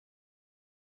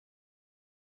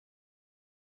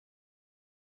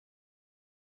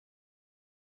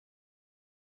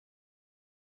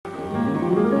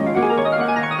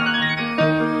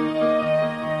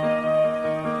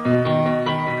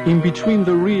In between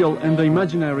the real and the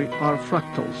imaginary are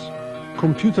fractals,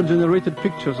 computer-generated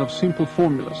pictures of simple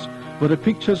formulas, where the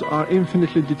pictures are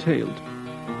infinitely detailed.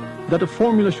 That a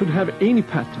formula should have any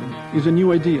pattern is a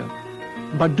new idea,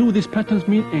 but do these patterns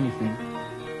mean anything?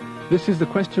 This is the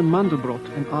question Mandelbrot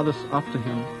and others after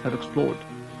him have explored.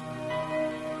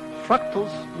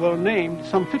 Fractals were named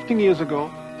some 15 years ago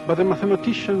by the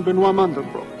mathematician Benoît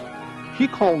Mandelbrot. He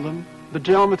called them the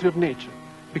geometry of nature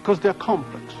because they are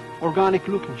complex,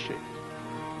 organic-looking shapes.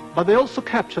 But they also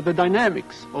capture the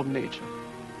dynamics of nature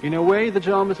in a way the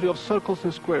geometry of circles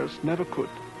and squares never could.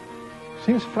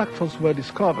 Since fractals were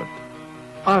discovered,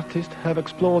 artists have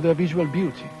explored their visual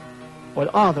beauty,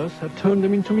 while others have turned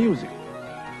them into music,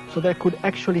 so they could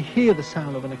actually hear the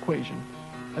sound of an equation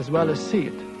as well as see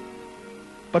it.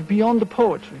 But beyond the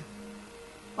poetry,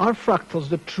 are fractals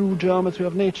the true geometry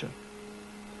of nature?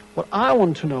 What I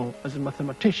want to know as a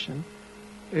mathematician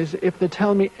is if they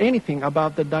tell me anything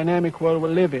about the dynamic world we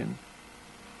live in.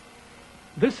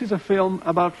 This is a film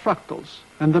about fractals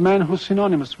and the man who's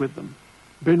synonymous with them,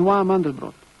 Benoît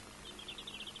Mandelbrot.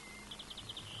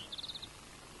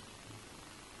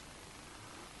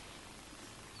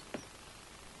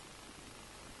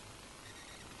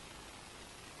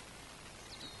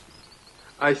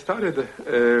 I started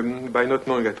by not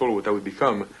knowing at all what I would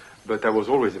become, but I was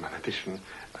always a mathematician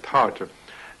at heart.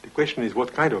 The question is,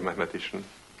 what kind of mathematician?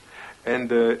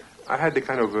 And I had the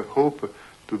kind of hope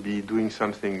to be doing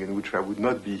something in which I would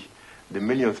not be the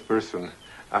millionth person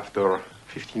after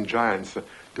 15 giants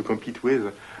to compete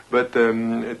with, but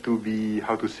to be,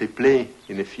 how to say, play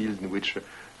in a field in which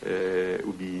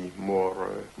would be more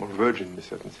virgin in a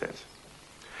certain sense.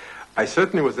 I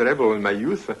certainly was a rebel in my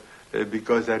youth,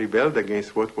 because I rebelled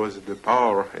against what was the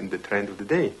power and the trend of the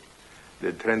day.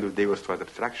 The trend of the day was towards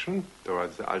abstraction,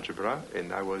 towards algebra,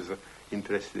 and I was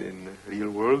interested in the real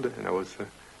world, and I was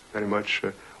very much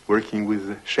working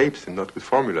with shapes and not with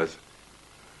formulas.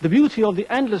 The beauty of the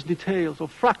endless details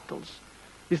of fractals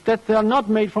is that they are not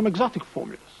made from exotic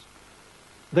formulas.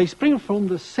 They spring from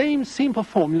the same simple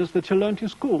formulas that you learned in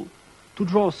school to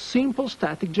draw a simple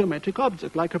static geometric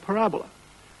object like a parabola.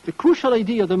 The crucial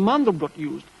idea that Mandelbrot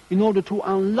used in order to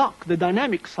unlock the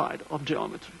dynamic side of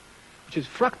geometry, which is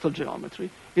fractal geometry,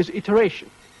 is iteration.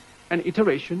 And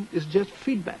iteration is just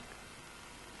feedback.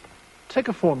 Take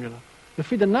a formula. You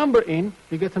feed a number in,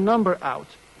 you get a number out.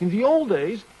 In the old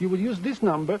days, you would use this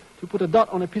number to put a dot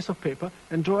on a piece of paper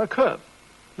and draw a curve.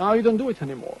 Now you don't do it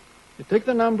anymore. You take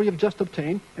the number you've just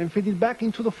obtained and feed it back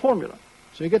into the formula.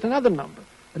 So you get another number,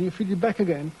 and you feed it back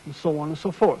again, and so on and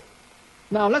so forth.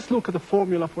 Now let's look at the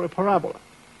formula for a parabola.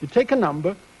 You take a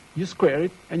number, you square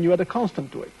it, and you add a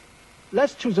constant to it.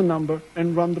 Let's choose a number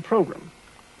and run the program.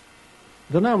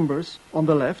 The numbers on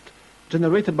the left,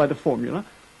 generated by the formula,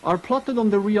 are plotted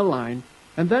on the real line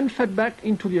and then fed back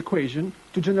into the equation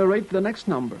to generate the next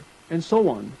number, and so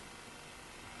on.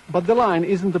 But the line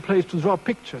isn't the place to draw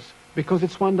pictures because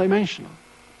it's one-dimensional.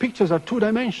 Pictures are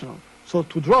two-dimensional, so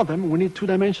to draw them we need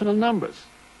two-dimensional numbers.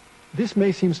 This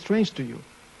may seem strange to you,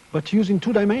 but using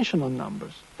two-dimensional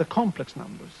numbers, the complex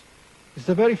numbers, is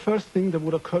the very first thing that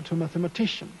would occur to a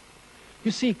mathematician.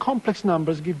 You see, complex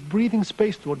numbers give breathing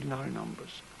space to ordinary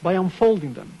numbers by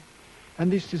unfolding them. And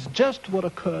this is just what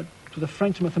occurred to the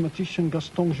French mathematician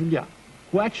Gaston Juliat,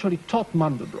 who actually taught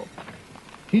Mandelbrot.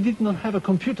 He did not have a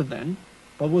computer then,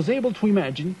 but was able to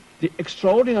imagine the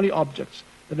extraordinary objects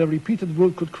that a repeated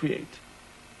rule could create.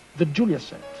 The Julia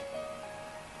set.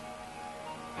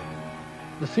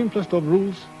 The simplest of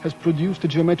rules has produced a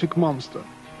geometric monster,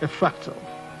 a fractal.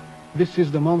 This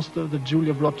is the monster that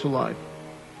Julia brought to life.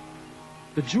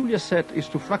 The Julia set is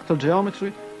to fractal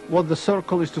geometry what the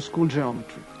circle is to school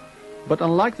geometry. But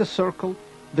unlike the circle,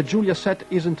 the Julia set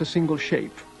isn't a single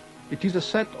shape. It is a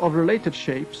set of related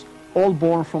shapes, all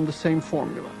born from the same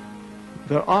formula.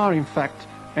 There are, in fact,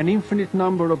 an infinite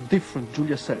number of different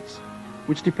Julia sets,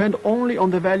 which depend only on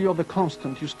the value of the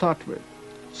constant you start with.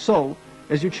 So,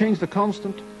 as you change the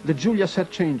constant, the Julia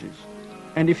set changes.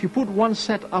 And if you put one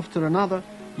set after another,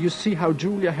 you see how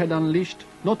Julia had unleashed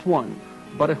not one,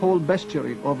 but a whole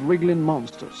bestiary of wriggling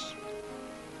monsters.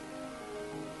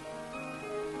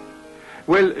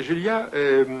 Well, Julia,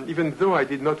 even though I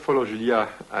did not follow Julia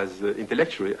as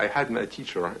intellectually, I had my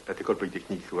teacher at École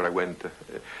Polytechnique where I went.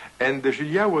 And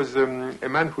Julia was a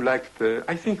man who liked,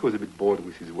 I think he was a bit bored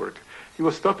with his work. He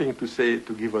was stopping to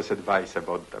give us advice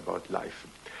about life.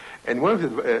 And one of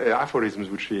the aphorisms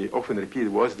which he often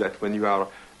repeated was that when you are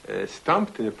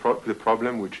stumped in the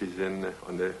problem which is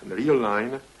on the real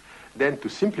line, then to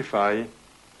simplify,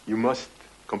 you must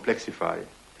complexify.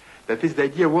 That is, the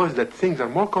idea was that things are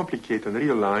more complicated on the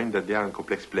real line than they are on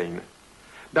complex plane.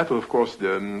 That was, of course,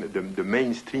 the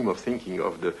mainstream of thinking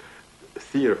of the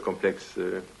theory of complex,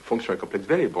 functional complex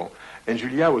variable, and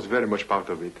Julia was very much part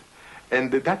of it.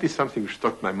 And that is something which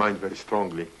struck my mind very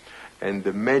strongly. And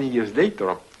many years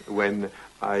later, when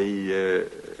I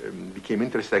became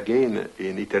interested again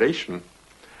in iteration,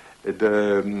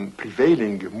 the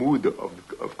prevailing mood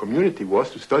of community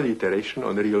was to study iteration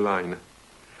on a real line.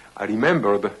 I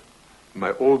remembered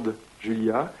my old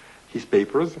Julia, his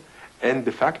papers, and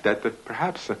the fact that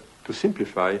perhaps to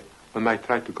simplify, one might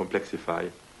try to complexify.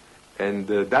 And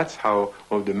that's how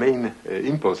one of the main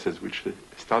impulses which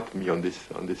started me on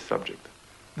this subject.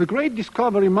 The great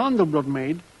discovery Mandelbrot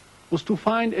made was to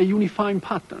find a unifying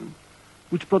pattern,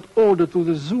 which brought order to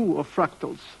the zoo of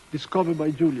fractals discovered by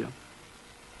Julia.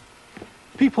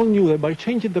 People knew that by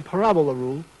changing the parabola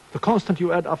rule, the constant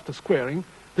you add after squaring,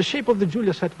 the shape of the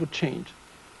Julia set would change.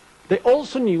 They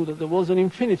also knew that there was an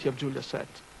infinity of Julia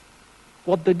sets.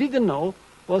 What they didn't know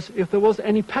was if there was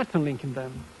any pattern linking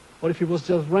them, or if it was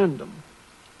just random.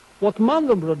 What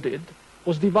Mandelbrot did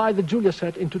was divide the Julia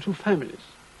set into two families,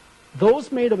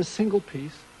 those made of a single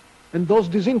piece, and those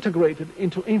disintegrated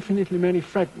into infinitely many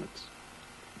fragments.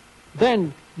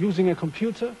 Then, using a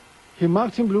computer, he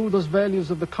marked in blue those values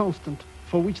of the constant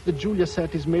for which the Julia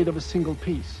set is made of a single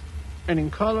piece, and in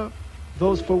color,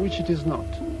 those for which it is not.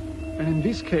 And in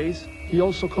this case, he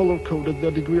also color-coded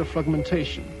their degree of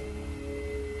fragmentation.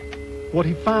 What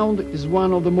he found is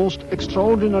one of the most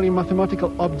extraordinary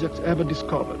mathematical objects ever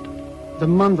discovered, the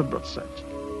Mandelbrot set.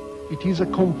 It is a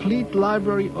complete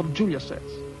library of Julia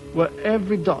sets, where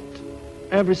every dot,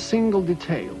 every single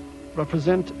detail,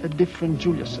 represents a different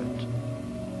Julia set.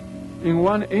 In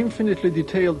one infinitely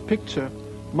detailed picture,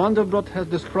 Mandelbrot has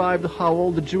described how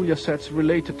all the Julia sets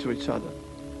related to each other.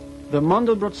 The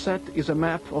Mandelbrot set is a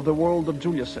map of the world of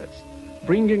Julia sets,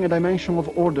 bringing a dimension of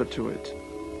order to it.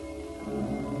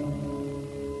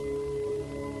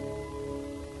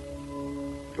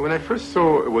 When I first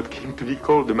saw what came to be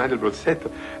called the Mandelbrot set,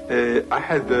 I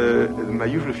had my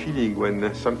usual feeling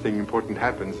when something important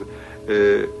happens.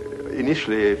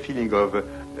 Initially a feeling of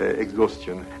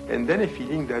exhaustion, and then a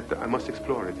feeling that I must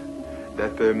explore it,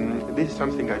 that this is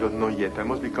something I don't know yet. I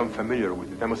must become familiar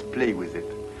with it. I must play with it.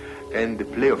 And the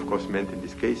play, of course, meant in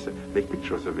this case make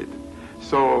pictures of it.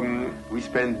 So we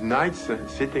spend nights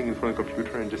sitting in front of a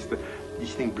computer and just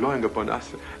this thing blowing upon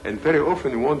us, and very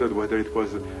often we wondered whether it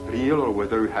was real or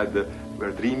whether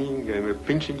were dreaming and were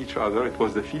pinching each other. It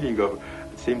was the feeling of,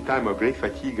 at the same time, of great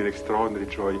fatigue and extraordinary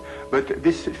joy. But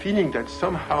this feeling that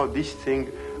somehow this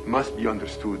thing must be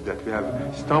understood, that we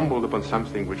have stumbled upon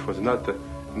something which was not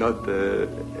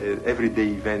an everyday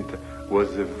event, was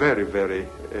very, very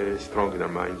strong in our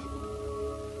minds.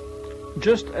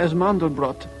 Just as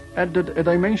Mandelbrot added a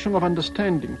dimension of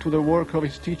understanding to the work of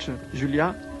his teacher,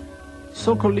 Julia,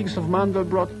 so colleagues of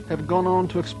Mandelbrot have gone on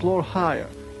to explore higher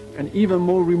and even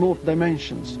more remote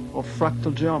dimensions of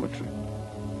fractal geometry.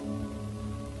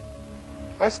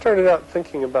 I started out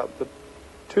thinking about the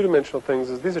two-dimensional things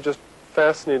as these are just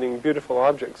fascinating, beautiful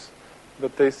objects,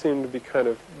 but they seem to be kind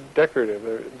of decorative.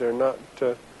 They're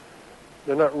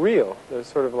not real. They're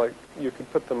sort of like you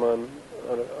could put them on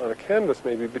a canvas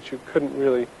maybe, but you couldn't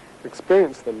really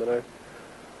experience them. And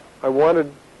I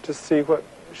wanted to see what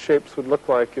shapes would look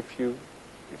like if you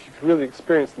could really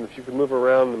experience them, if you could move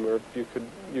around them, or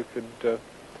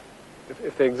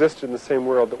if they existed in the same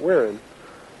world that we're in.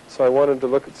 So I wanted to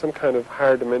look at some kind of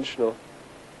higher dimensional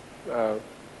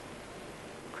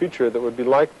creature that would be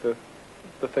like the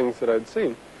things that I'd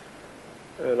seen.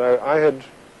 And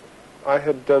I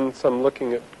had done some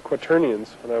looking at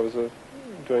quaternions when I was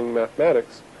doing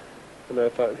mathematics, and I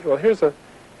thought, well, here's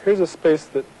a space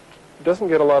that doesn't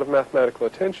get a lot of mathematical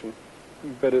attention,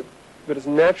 but it's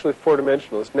naturally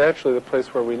four-dimensional. It's naturally the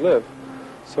place where we live.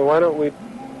 So why don't we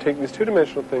take these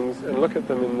two-dimensional things and look at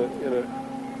them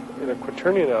in a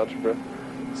quaternion algebra,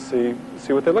 see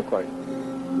what they look like.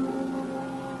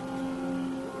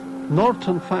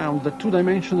 Norton found that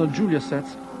two-dimensional Julia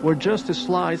sets were just a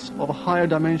slice of higher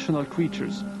dimensional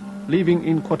creatures living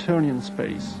in quaternion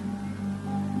space.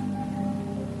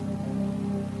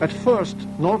 At first,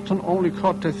 Norton only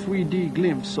caught a 3D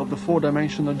glimpse of the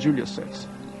four-dimensional Julia sets.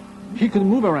 He could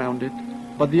move around it,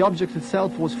 but the object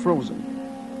itself was frozen,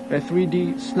 a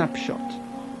 3D snapshot.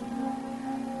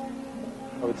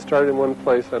 I would start in one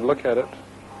place, I'd look at it,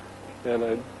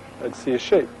 and I'd see a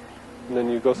shape. And then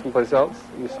you go someplace else,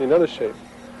 and you see another shape.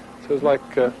 So it was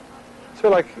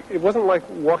like, it wasn't like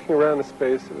walking around a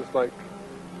space, it was like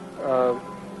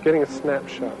getting a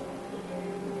snapshot.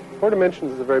 4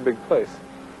 dimensions is a very big place.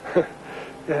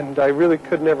 And I really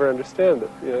could never understand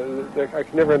it. I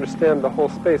could never understand the whole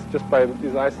space just by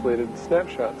these isolated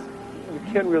snapshots.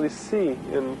 can't really see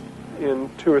in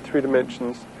 2 or 3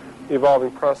 dimensions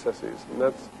evolving processes. And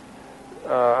that's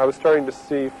I was starting to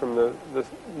see from the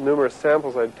numerous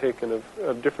samples I'd taken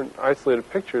of different isolated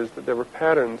pictures that there were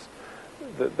patterns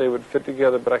that they would fit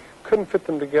together, but I couldn't fit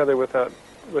them together without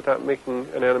making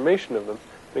an animation of them,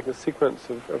 make a sequence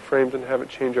of frames and have it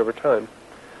change over time.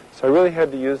 So I really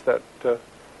had to use that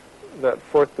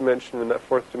 4th dimension, and that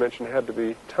 4th dimension had to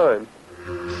be time.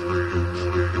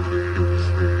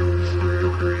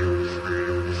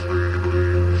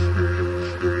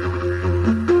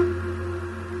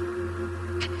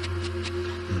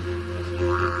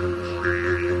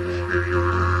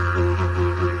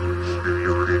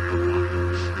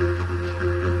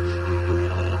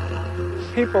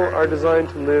 People are designed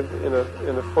to live in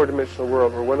a 4-dimensional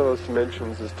world where one of those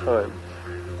dimensions is time.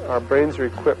 Our brains are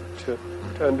equipped to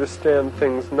understand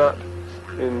things not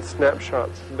in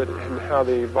snapshots, but in how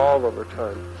they evolve over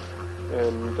time.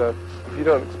 And if you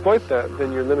don't exploit that,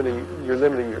 then you're limiting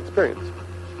your experience.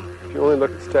 If you only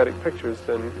look at static pictures,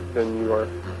 then you are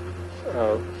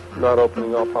not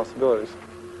opening all possibilities.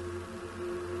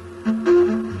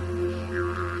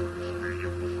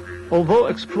 Although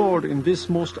explored in this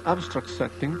most abstract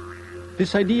setting,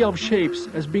 this idea of shapes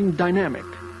as being dynamic,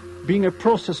 being a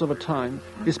process over time,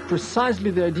 is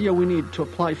precisely the idea we need to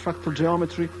apply fractal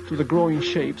geometry to the growing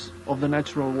shapes of the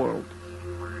natural world.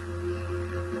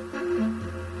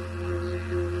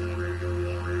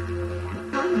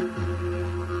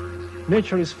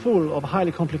 Nature is full of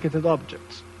highly complicated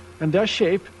objects, and their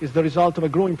shape is the result of a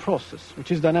growing process,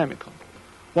 which is dynamical.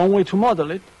 One way to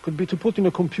model it could be to put in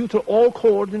a computer all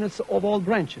coordinates of all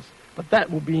branches, but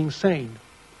that would be insane.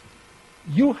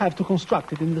 You have to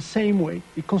construct it in the same way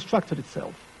it constructed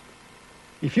itself.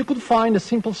 If you could find a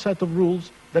simple set of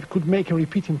rules that could make a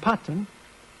repeating pattern,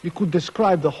 you could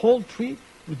describe the whole tree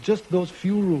with just those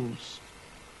few rules.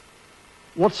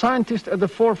 What scientists at the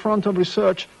forefront of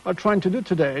research are trying to do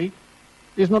today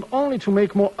is not only to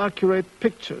make more accurate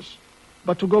pictures,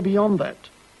 but to go beyond that.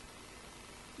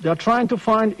 They are trying to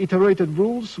find iterated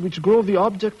rules which grow the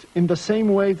object in the same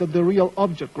way that the real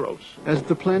object grows, as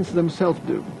the plants themselves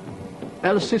do.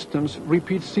 L systems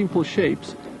repeat simple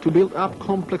shapes to build up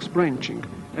complex branching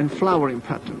and flowering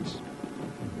patterns.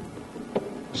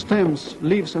 Stems,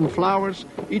 leaves, and flowers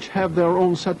each have their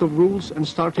own set of rules and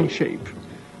starting shape.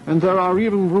 And there are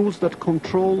even rules that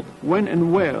control when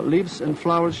and where leaves and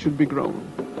flowers should be grown.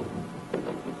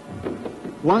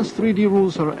 Once 3D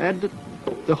rules are added,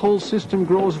 the whole system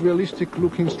grows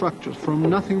realistic-looking structures from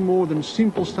nothing more than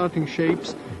simple starting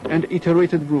shapes and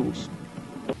iterated rules.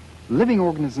 Living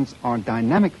organisms are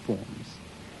dynamic forms.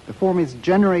 The form is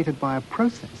generated by a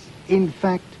process. In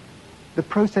fact, the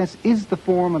process is the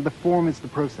form and the form is the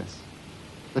process.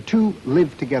 The two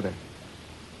live together.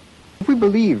 If we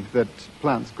believe that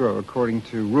plants grow according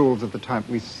to rules of the type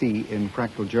we see in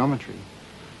fractal geometry,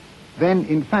 then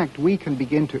in fact we can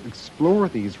begin to explore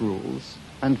these rules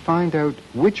and find out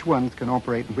which ones can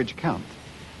operate and which can't.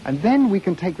 And then we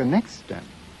can take the next step,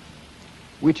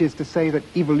 which is to say that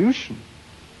evolution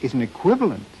is an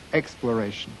equivalent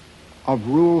exploration of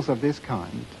rules of this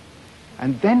kind,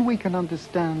 and then we can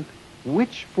understand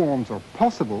which forms are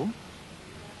possible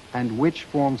and which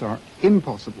forms are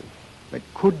impossible, that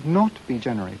could not be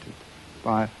generated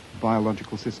by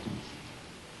biological systems.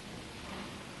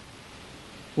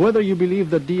 Whether you believe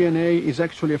that DNA is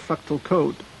actually a fractal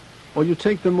code, or you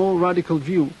take the more radical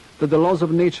view that the laws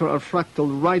of nature are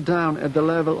fractal right down at the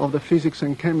level of the physics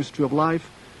and chemistry of life,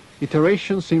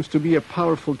 iteration seems to be a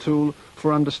powerful tool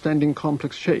for understanding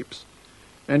complex shapes,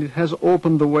 and it has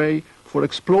opened the way for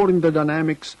exploring the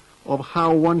dynamics of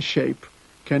how one shape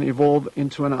can evolve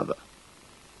into another.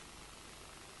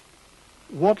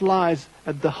 What lies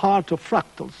at the heart of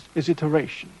fractals is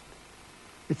iteration.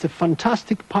 It's a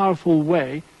fantastic, powerful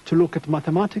way to look at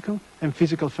mathematical and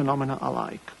physical phenomena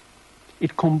alike.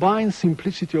 It combines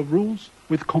simplicity of rules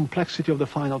with complexity of the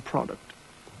final product.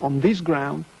 On this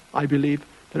ground, I believe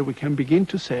that we can begin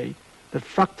to say that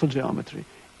fractal geometry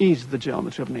is the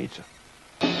geometry of nature.